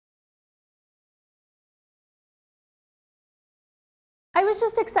I was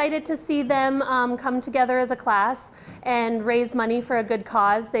just excited to see them come together as a class and raise money for a good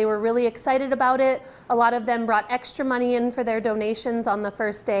cause. They were really excited about it. A lot of them brought extra money in for their donations on the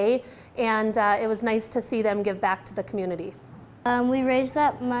first day, and it was nice to see them give back to the community. We raised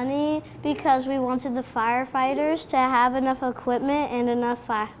that money because we wanted the firefighters to have enough equipment and enough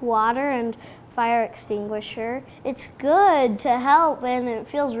water and fire extinguisher. It's good to help, and it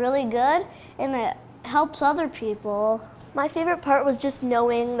feels really good, and it helps other people. My favorite part was just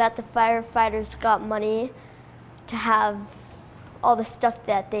knowing that the firefighters got money to have all the stuff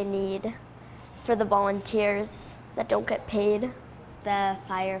that they need for the volunteers that don't get paid. The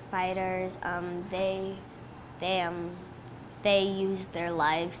firefighters, they use their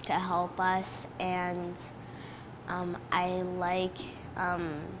lives to help us, and I like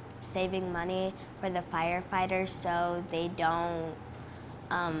saving money for the firefighters so they don't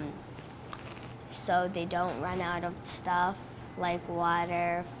run out of stuff like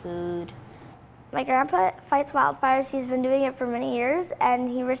water, food. My grandpa fights wildfires. He's been doing it for many years, and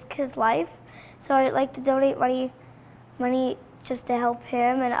he risked his life. So I'd like to donate money just to help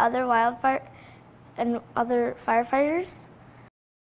him and other firefighters.